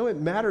anybody else. No, it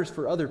matters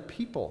for other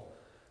people.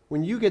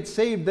 When you get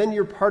saved, then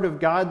you're part of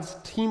God's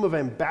team of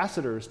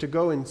ambassadors to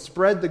go and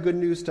spread the good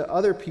news to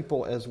other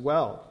people as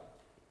well.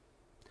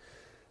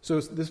 So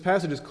this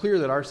passage is clear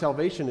that our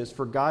salvation is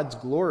for God's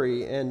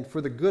glory and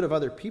for the good of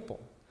other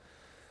people.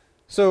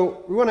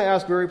 So we want to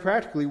ask very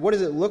practically, what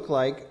does it look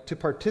like to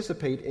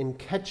participate in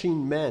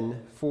catching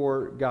men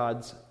for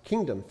God's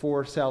kingdom,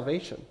 for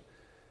salvation?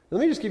 Let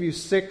me just give you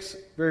 6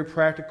 very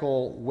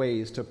practical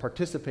ways to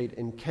participate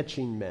in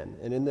catching men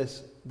and in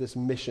this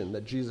mission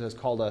that Jesus has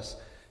called us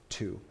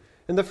to.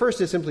 And the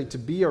first is simply to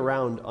be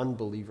around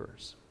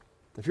unbelievers.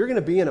 If you're going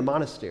to be in a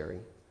monastery,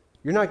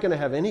 you're not going to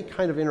have any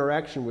kind of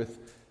interaction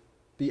with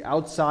the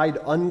outside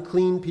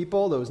unclean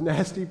people, those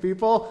nasty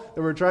people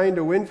that we're trying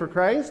to win for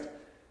Christ.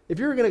 If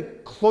you're going to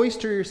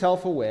cloister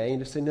yourself away and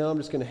just say, no, I'm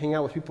just going to hang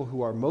out with people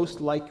who are most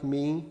like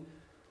me,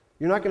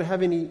 you're not going to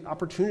have any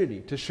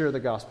opportunity to share the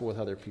gospel with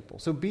other people.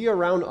 So be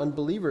around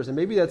unbelievers. And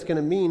maybe that's going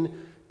to mean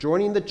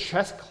joining the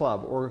chess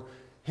club or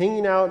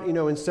hanging out,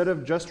 instead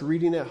of just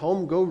reading at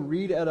home, go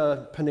read at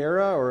a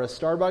Panera or a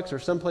Starbucks or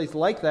someplace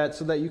like that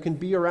so that you can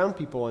be around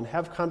people and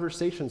have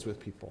conversations with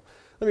people.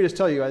 Let me just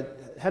tell you, I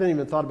hadn't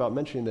even thought about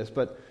mentioning this,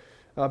 but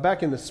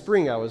back in the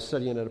spring I was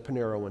studying at a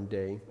Panera one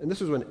day, and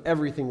this was when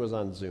everything was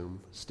on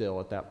Zoom still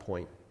at that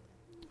point.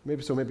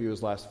 Maybe it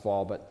was last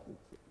fall, but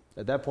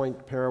at that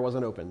point Panera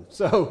wasn't open.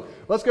 So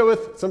let's go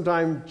with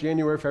sometime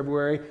January,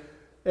 February,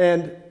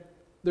 and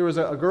there was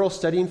a girl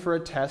studying for a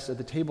test at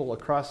the table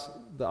across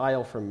the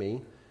aisle from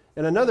me,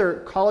 and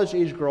another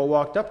college-age girl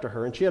walked up to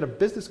her, and she had a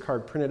business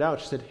card printed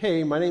out. She said,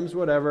 hey, my name's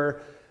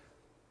whatever.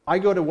 I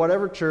go to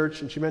whatever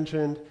church, and she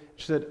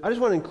said, I just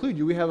want to include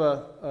you. We have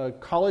a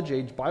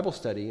college-age Bible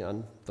study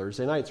on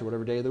Thursday nights or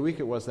whatever day of the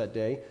week it was that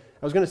day.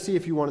 I was going to see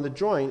if you wanted to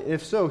join.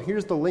 If so,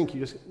 here's the link.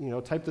 You just,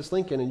 type this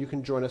link in, and you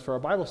can join us for our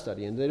Bible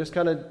study. And they just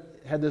kind of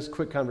had this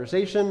quick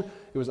conversation.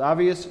 It was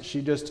obvious.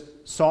 She just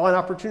saw an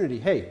opportunity.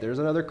 Hey, there's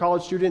another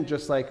college student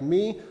just like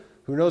me.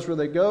 Who knows where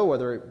they go,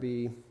 whether it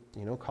be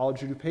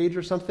College of DuPage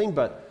or something,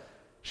 but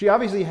she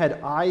obviously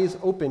had eyes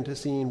open to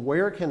seeing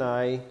where can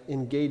I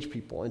engage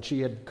people, and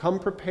she had come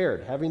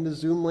prepared, having the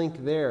Zoom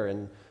link there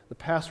and the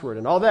password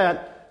and all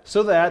that,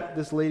 so that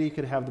this lady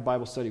could have the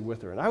Bible study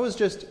with her. And I was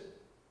just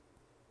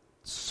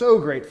so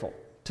grateful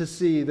to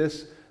see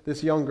this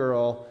young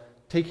girl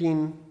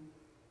taking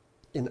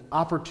an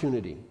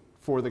opportunity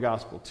for the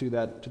gospel to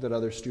that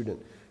other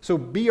student. So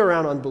be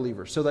around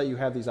unbelievers so that you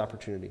have these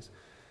opportunities.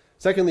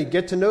 Secondly,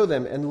 get to know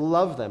them and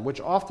love them,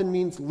 which often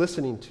means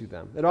listening to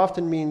them. It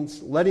often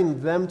means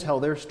letting them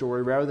tell their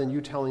story rather than you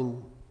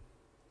telling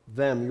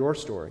them your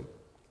story.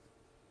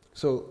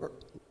 So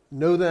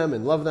know them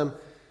and love them.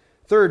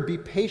 Third, be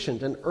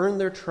patient and earn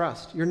their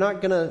trust. You're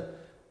not going to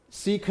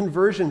see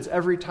conversions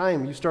every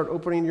time you start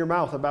opening your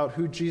mouth about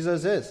who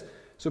Jesus is.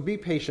 So be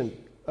patient.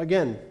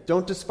 Again,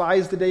 don't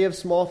despise the day of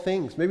small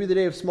things. Maybe the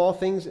day of small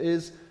things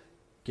is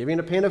giving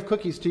a pan of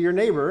cookies to your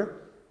neighbor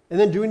and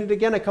then doing it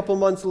again a couple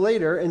months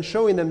later and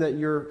showing them that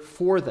you're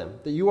for them,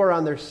 that you are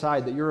on their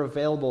side, that you're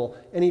available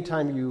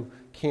anytime you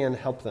can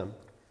help them.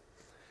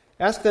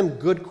 Ask them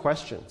good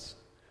questions.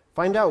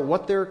 Find out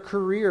what their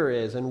career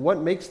is and what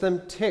makes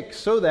them tick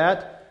so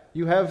that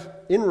you have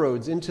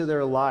inroads into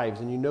their lives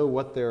and you know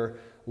what their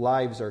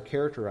lives are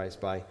characterized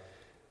by.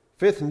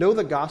 Fifth, know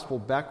the gospel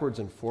backwards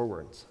and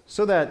forwards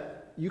so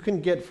that you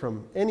can get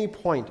from any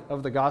point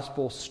of the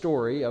gospel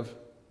story, of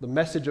the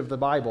message of the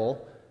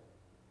Bible,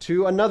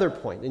 to another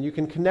point, and you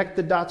can connect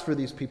the dots for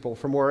these people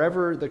from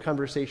wherever the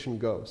conversation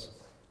goes.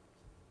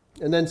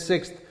 And then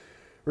sixth,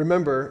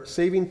 remember,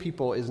 saving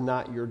people is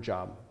not your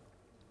job.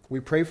 We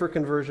pray for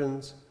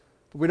conversions,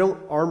 but we don't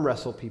arm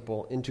wrestle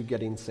people into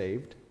getting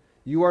saved.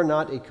 You are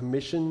not a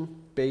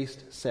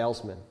commission-based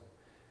salesman.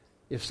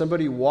 If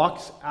somebody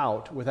walks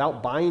out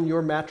without buying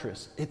your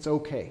mattress, it's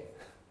okay.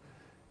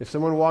 If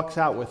someone walks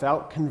out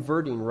without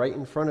converting right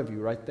in front of you,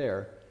 right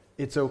there,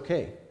 it's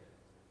okay.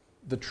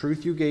 The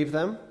truth you gave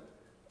them,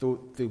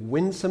 the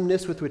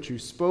winsomeness with which you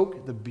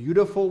spoke, the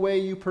beautiful way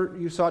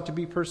you sought to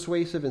be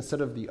persuasive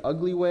instead of the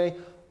ugly way,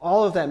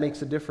 all of that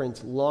makes a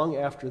difference long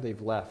after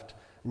they've left.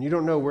 And you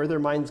don't know where their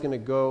mind's going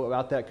to go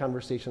about that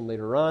conversation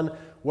later on,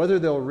 whether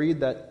they'll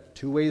read that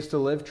 2 Ways to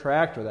Live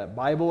tract or that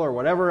Bible or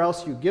whatever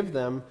else you give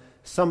them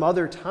some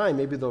other time.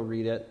 Maybe they'll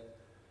read it.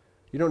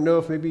 You don't know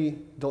if maybe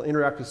they'll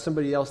interact with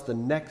somebody else the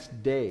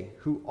next day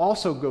who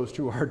also goes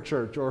to our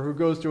church or who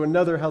goes to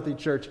another healthy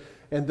church,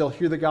 and they'll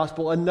hear the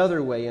gospel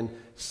another way, and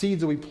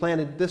seeds will be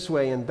planted this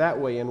way and that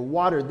way, and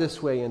watered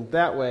this way and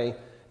that way,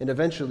 and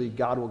eventually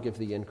God will give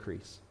the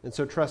increase. And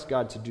so trust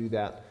God to do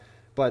that.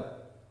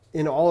 But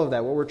in all of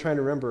that, what we're trying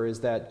to remember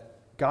is that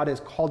God has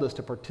called us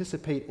to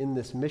participate in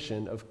this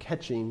mission of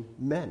catching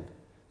men.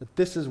 That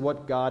this is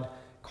what God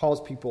calls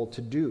people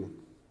to do.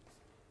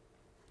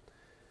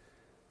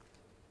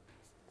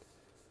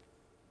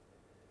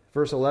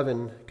 Verse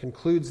 11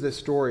 concludes this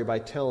story by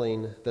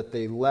telling that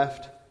they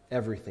left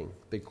everything.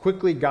 They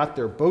quickly got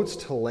their boats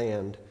to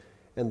land,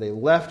 and they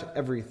left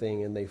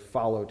everything, and they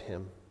followed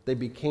him. They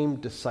became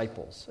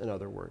disciples, in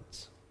other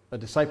words. A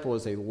disciple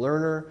is a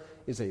learner,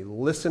 is a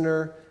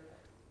listener,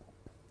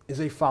 is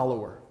a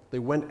follower. They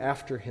went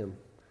after him.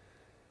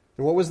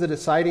 And what was the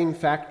deciding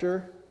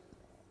factor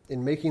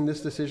in making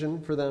this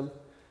decision for them?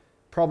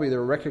 Probably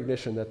their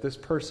recognition that this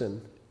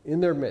person in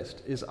their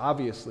midst is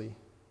obviously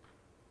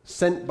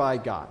sent by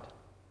God.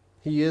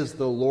 He is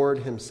the Lord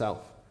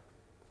himself.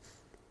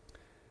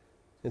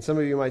 And some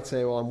of you might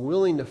say, well, I'm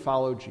willing to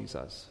follow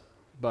Jesus,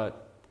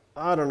 but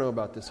I don't know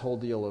about this whole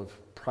deal of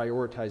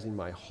prioritizing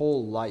my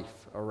whole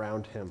life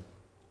around him.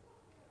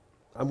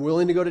 I'm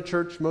willing to go to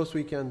church most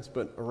weekends,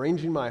 but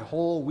arranging my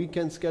whole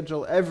weekend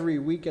schedule every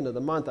weekend of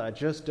the month, I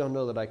just don't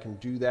know that I can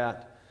do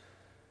that.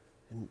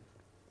 And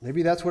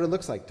maybe that's what it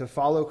looks like to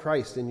follow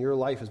Christ in your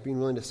life, is being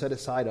willing to set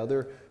aside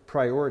other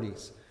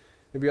priorities.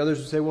 Maybe others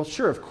would say, well,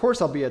 sure, of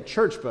course I'll be at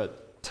church, but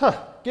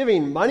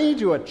giving money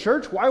to a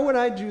church, why would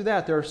I do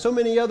that? There are so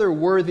many other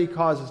worthy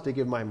causes to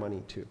give my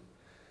money to.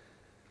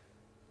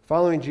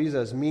 Following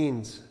Jesus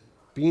means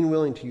being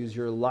willing to use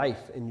your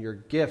life and your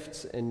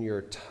gifts and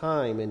your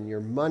time and your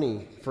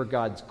money for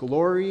God's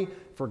glory,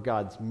 for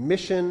God's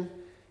mission,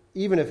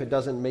 even if it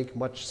doesn't make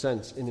much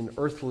sense in an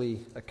earthly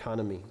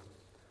economy.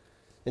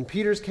 In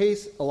Peter's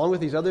case, along with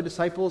these other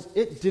disciples,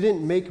 it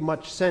didn't make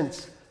much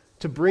sense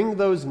to bring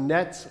those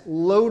nets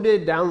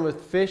loaded down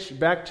with fish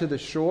back to the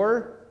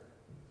shore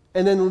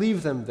and then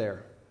leave them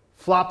there,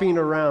 flopping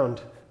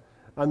around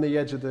on the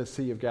edge of the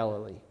Sea of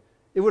Galilee.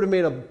 It would have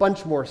made a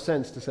bunch more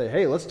sense to say,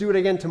 hey, let's do it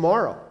again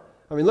tomorrow.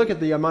 I mean, look at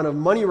the amount of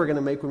money we're going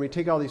to make when we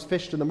take all these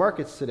fish to the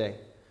markets today.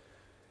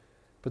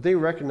 But they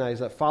recognize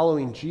that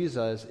following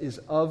Jesus is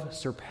of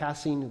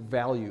surpassing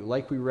value,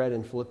 like we read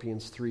in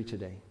Philippians 3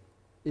 today.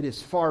 It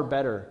is far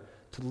better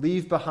to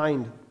leave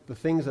behind the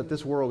things that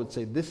this world would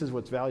say, this is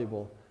what's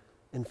valuable,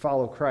 and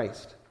follow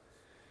Christ.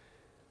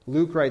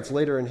 Luke writes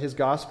later in his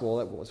gospel,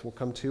 we'll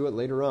come to it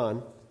later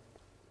on,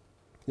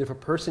 if a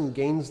person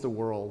gains the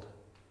world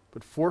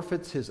but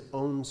forfeits his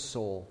own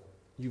soul,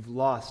 you've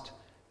lost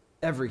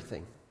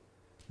everything.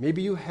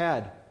 Maybe you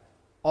had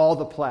all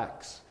the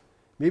plaques.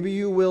 Maybe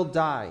you will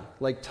die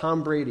like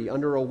Tom Brady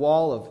under a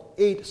wall of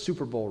 8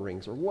 Super Bowl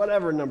rings or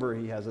whatever number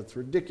he has. It's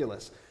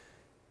ridiculous.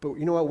 But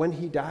you know what? When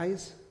he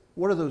dies,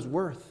 what are those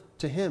worth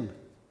to him?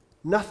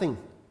 Nothing.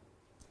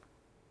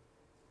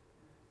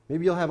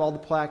 Maybe you'll have all the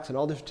plaques and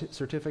all the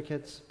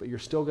certificates, but you're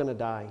still going to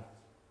die.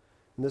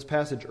 And this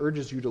passage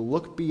urges you to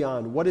look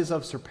beyond what is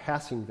of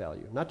surpassing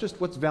value, not just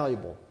what's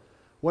valuable,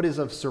 what is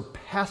of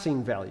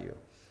surpassing value,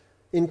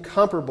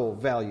 incomparable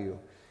value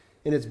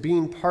in its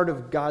being part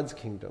of God's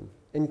kingdom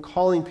and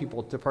calling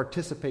people to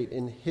participate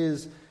in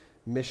his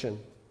mission.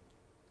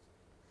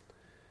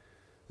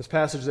 This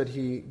passage that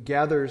he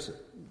gathers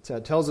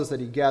tells us that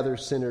he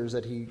gathers sinners,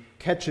 that he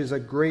catches a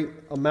great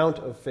amount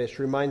of fish,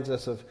 reminds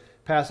us of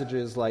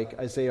passages like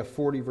Isaiah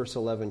 40, verse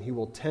 11. He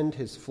will tend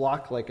his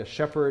flock like a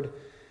shepherd.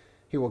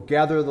 He will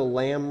gather the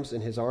lambs in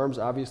his arms,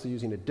 obviously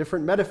using a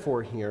different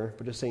metaphor here,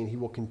 but just saying he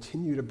will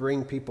continue to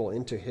bring people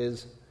into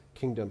his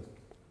kingdom.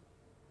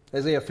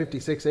 Isaiah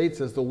 56:8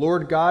 says, "The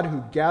Lord God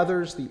who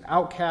gathers the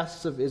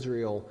outcasts of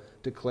Israel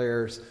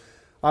declares,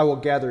 I will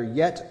gather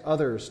yet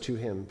others to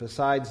him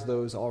besides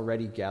those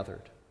already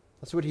gathered."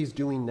 That's what he's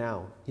doing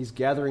now. He's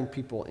gathering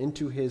people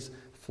into his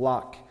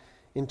flock,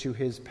 into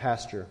his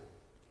pasture.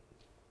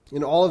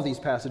 And all of these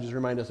passages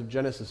remind us of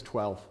Genesis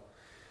 12,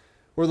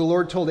 where the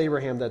Lord told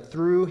Abraham that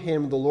through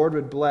him the Lord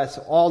would bless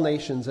all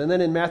nations. And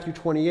then in Matthew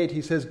 28,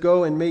 he says,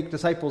 "Go and make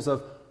disciples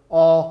of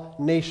all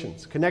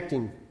nations,"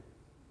 connecting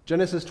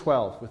Genesis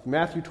 12 with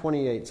Matthew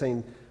 28,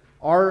 saying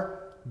our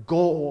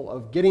goal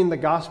of getting the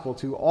gospel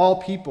to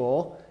all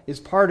people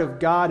is part of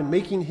God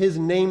making his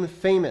name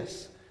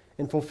famous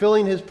and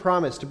fulfilling his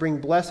promise to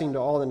bring blessing to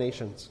all the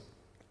nations.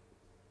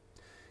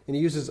 And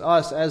he uses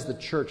us as the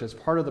church as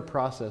part of the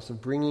process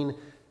of bringing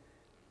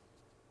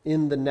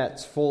in the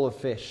nets full of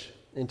fish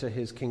into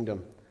his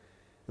kingdom.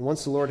 And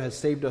once the Lord has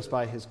saved us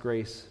by his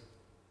grace,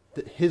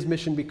 his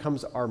mission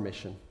becomes our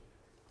mission.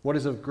 What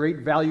is of great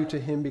value to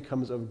him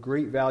becomes of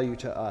great value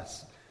to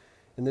us.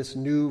 And this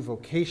new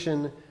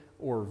vocation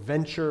or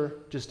venture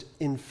just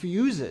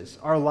infuses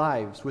our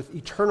lives with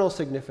eternal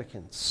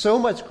significance, so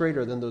much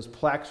greater than those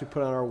plaques we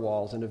put on our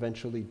walls and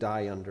eventually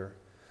die under.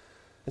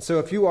 And so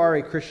if you are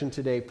a Christian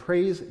today,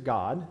 praise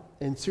God,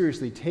 and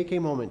seriously, take a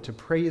moment to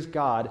praise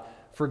God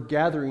for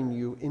gathering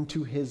you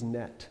into his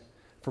net,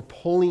 for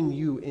pulling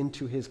you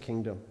into his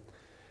kingdom.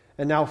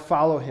 And now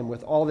follow him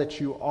with all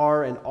that you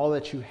are and all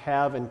that you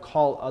have, and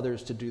call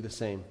others to do the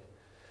same.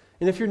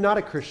 And if you're not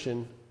a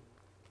Christian,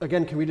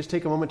 again, can we just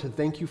take a moment to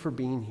thank you for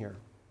being here?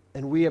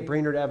 And we at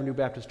Brainerd Avenue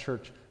Baptist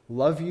Church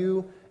love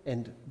you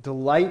and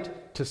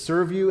delight to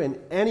serve you in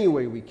any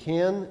way we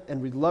can,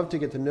 and we'd love to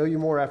get to know you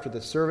more after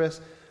the service.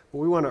 But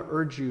we want to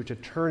urge you to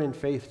turn in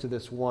faith to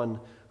this one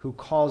who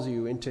calls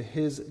you into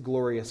his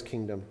glorious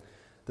kingdom.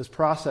 This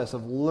process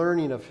of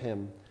learning of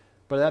him,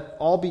 but that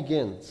all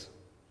begins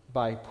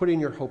by putting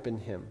your hope in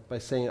him, by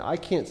saying, I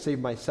can't save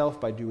myself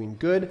by doing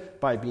good,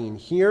 by being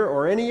here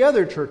or any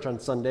other church on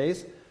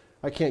Sundays.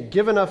 I can't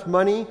give enough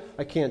money.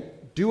 I can't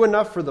do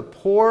enough for the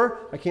poor.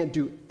 I can't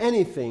do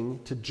anything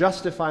to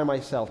justify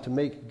myself, to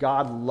make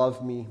God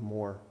love me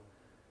more.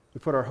 We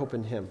put our hope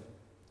in him.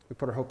 We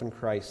put our hope in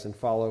Christ and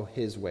follow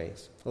his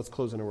ways. Let's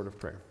close in a word of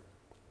prayer.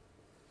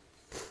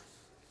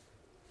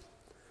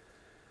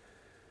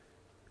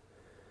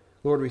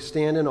 Lord, we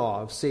stand in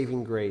awe of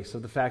saving grace,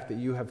 of the fact that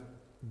you have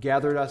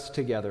gathered us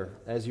together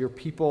as your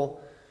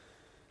people.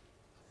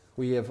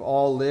 We have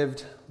all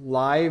lived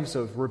lives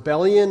of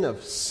rebellion,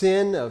 of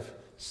sin, of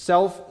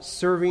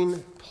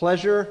self-serving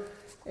pleasure,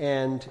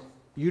 and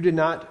you did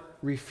not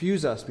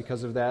refuse us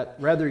because of that.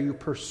 Rather, you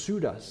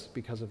pursued us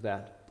because of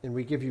that. And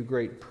we give you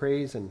great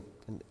praise and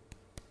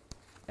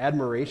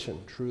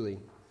admiration, truly.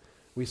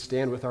 We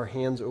stand with our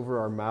hands over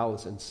our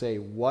mouths and say,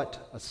 what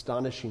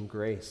astonishing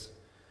grace.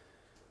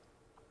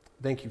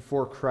 Thank you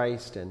for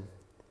Christ and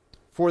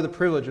for the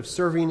privilege of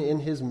serving in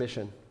his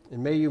mission.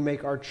 And may you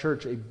make our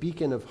church a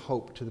beacon of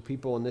hope to the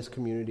people in this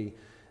community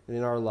and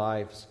in our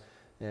lives.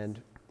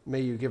 And may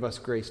you give us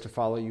grace to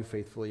follow you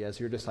faithfully as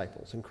your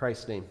disciples. In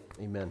Christ's name,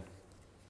 amen.